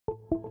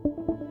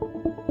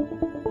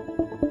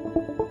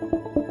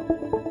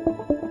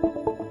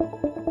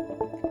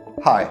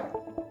Hi,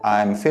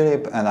 I'm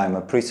Philip and I'm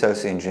a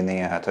pre-sales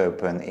engineer at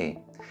Open-E.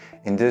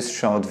 In this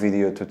short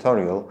video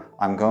tutorial,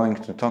 I'm going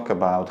to talk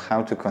about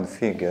how to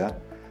configure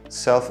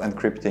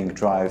self-encrypting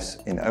drives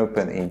in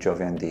Open-E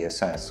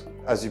JovianDSS.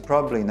 As you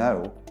probably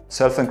know,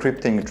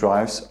 self-encrypting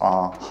drives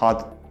are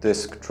hard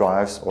disk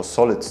drives or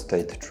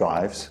solid-state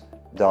drives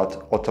that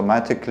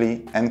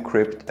automatically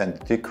encrypt and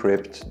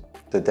decrypt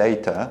the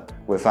data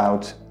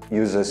without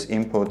user's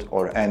input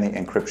or any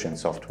encryption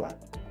software.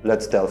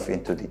 Let's delve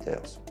into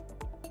details.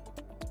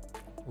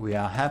 We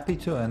are happy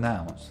to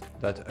announce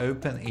that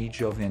Open-E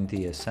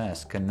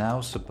JovianDSS can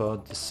now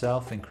support the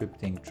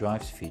self-encrypting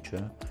drives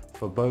feature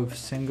for both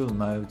single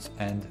nodes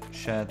and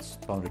shared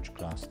storage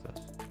clusters.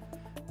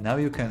 Now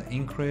you can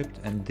encrypt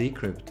and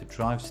decrypt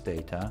drives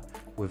data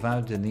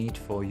without the need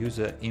for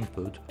user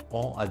input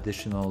or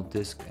additional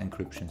disk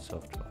encryption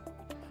software.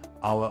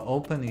 Our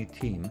Open-E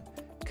team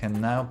can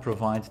now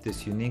provide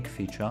this unique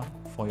feature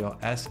for your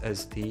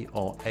SSD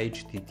or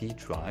HDD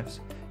drives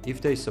if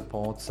they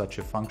support such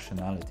a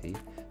functionality,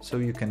 so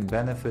you can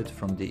benefit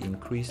from the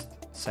increased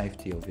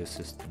safety of your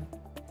system.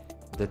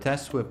 The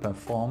tests were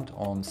performed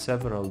on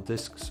several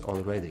disks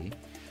already,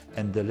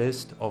 and the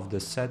list of the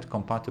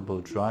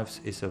SED-compatible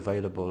drives is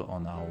available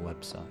on our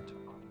website.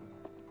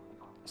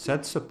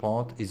 SED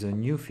support is a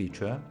new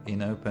feature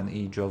in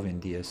Open-E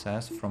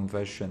JovianDSS from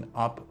version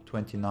up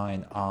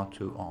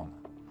 29R2 on.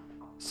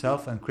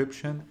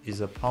 Self-encryption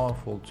is a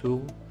powerful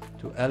tool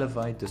to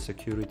elevate the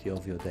security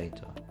of your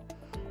data.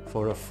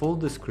 For a full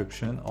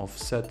description of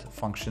SED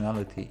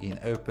functionality in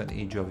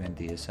Open-E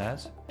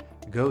JovianDSS,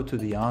 go to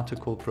the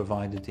article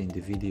provided in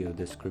the video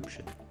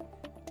description.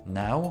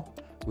 Now,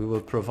 we will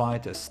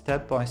provide a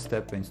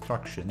step-by-step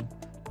instruction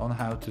on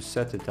how to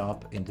set it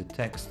up in the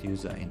text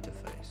user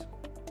interface.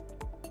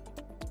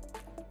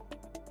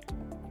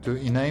 To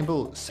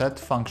enable SED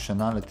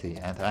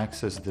functionality and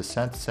access the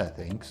SED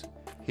settings,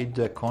 hit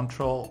the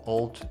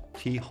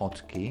Ctrl-Alt-T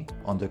hotkey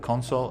on the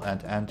console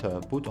and enter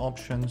Boot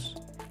Options,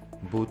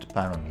 Boot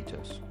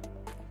Parameters.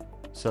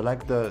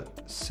 Select the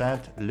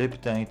set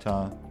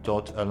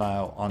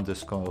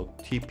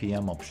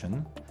libdata.allow_tpm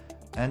option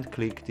and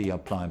click the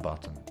Apply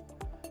button.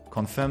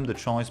 Confirm the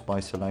choice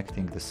by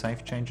selecting the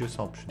Save Changes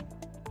option.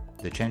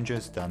 The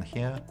changes done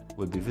here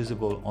will be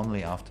visible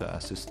only after a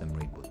system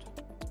reboot.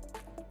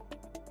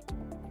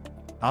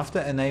 After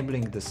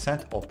enabling the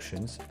set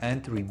options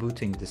and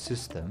rebooting the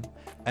system,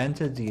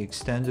 enter the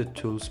Extended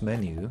Tools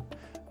menu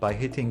by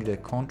hitting the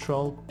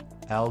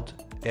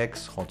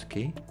Ctrl-Alt-X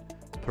hotkey,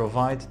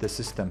 provide the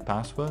system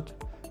password,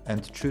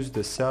 and choose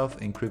the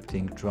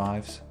Self-Encrypting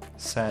Drives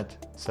SED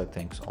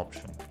Settings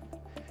option.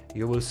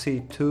 You will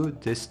see two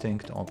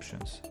distinct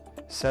options: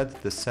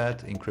 set the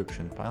SED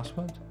encryption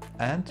password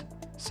and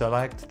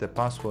select the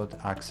password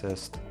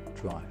accessed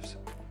drives.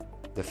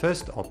 The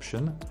first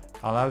option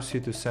allows you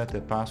to set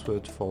a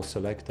password for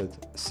selected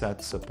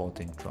SED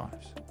supporting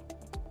drives.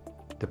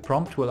 The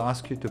prompt will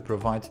ask you to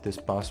provide this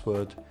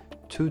password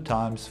 2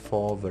 times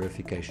for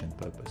verification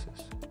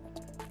purposes.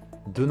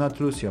 Do not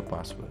lose your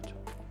password.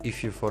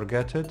 If you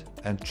forget it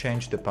and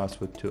change the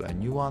password to a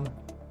new one,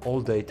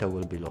 all data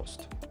will be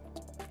lost.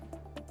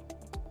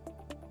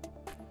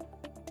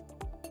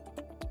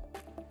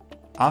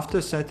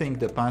 After setting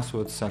the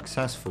password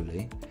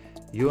successfully,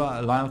 you are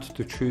allowed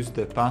to choose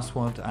the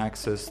password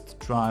accessed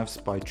drives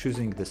by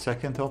choosing the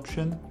second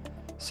option,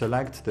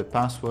 select the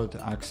password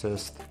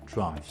accessed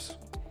drives.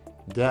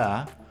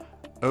 There,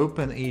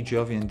 Open-E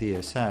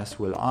JovianDSS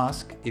will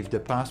ask if the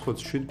password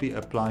should be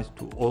applied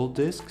to all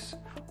disks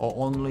or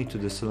only to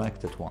the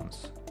selected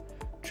ones.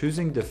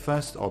 Choosing the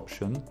first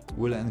option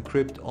will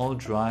encrypt all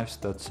drives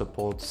that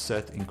support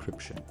SED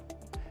encryption.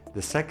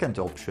 The second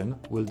option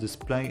will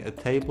display a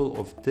table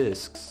of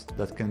disks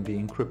that can be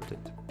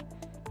encrypted.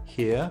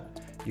 Here,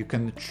 you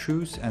can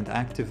choose and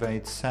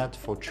activate SED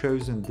for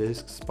chosen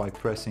disks by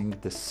pressing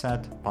the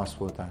SED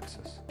password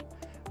access.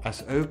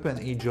 As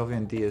Open-E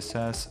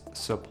JovianDSS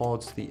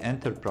supports the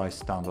enterprise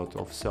standard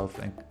of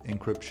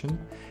self-encryption,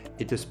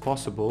 it is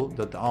possible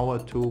that our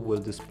tool will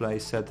display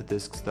SED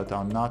disks that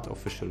are not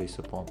officially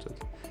supported.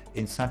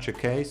 In such a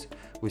case,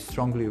 we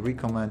strongly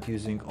recommend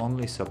using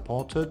only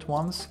supported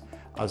ones,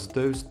 as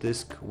those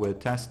disks were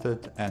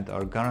tested and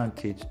are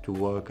guaranteed to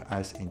work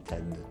as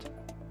intended.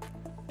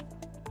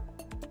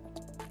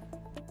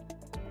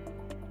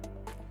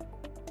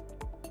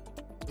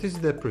 What is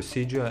the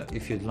procedure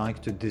if you'd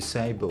like to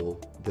disable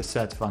the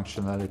SED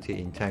functionality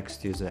in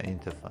text user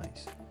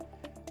interface?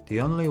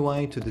 The only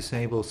way to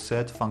disable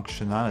SED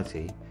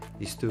functionality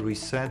is to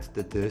reset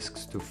the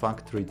disks to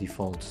factory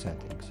default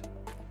settings.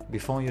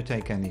 Before you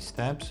take any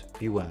steps,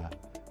 beware.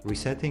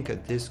 Resetting a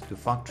disk to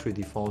factory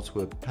defaults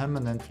will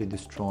permanently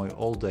destroy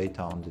all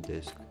data on the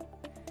disk.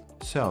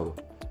 So,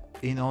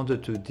 in order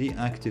to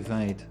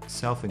deactivate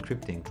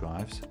self-encrypting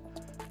drives,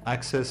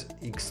 access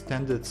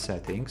Extended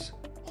Settings,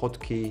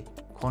 hotkey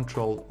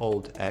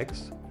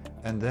Ctrl-Alt-X,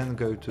 and then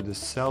go to the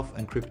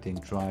Self-Encrypting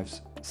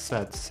Drives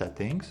SED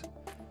Settings,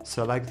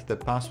 select the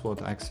password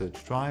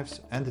accessed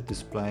drives and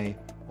display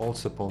all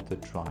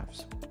supported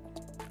drives.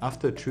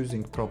 After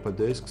choosing proper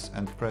disks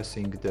and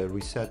pressing the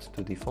Reset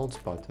to Defaults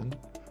button,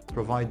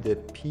 provide the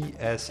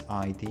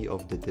PSID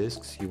of the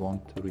disks you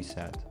want to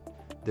reset.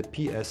 The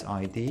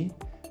PSID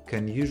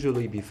can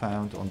usually be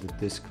found on the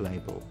disk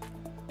label.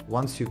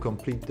 Once you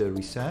complete the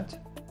reset,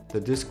 the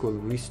disk will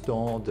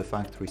restore the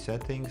factory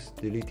settings,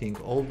 deleting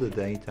all the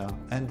data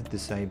and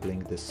disabling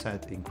the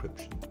set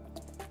encryption.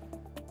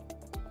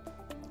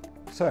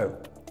 So,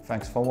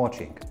 thanks for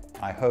watching.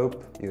 I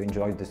hope you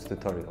enjoyed this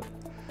tutorial.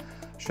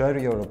 Share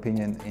your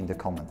opinion in the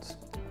comments.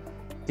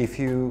 If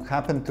you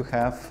happen to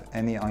have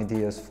any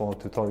ideas for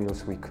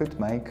tutorials we could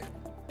make,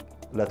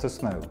 let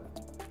us know.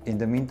 In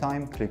the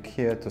meantime, click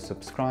here to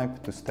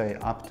subscribe to stay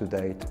up to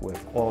date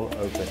with all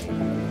Open-E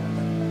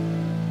videos.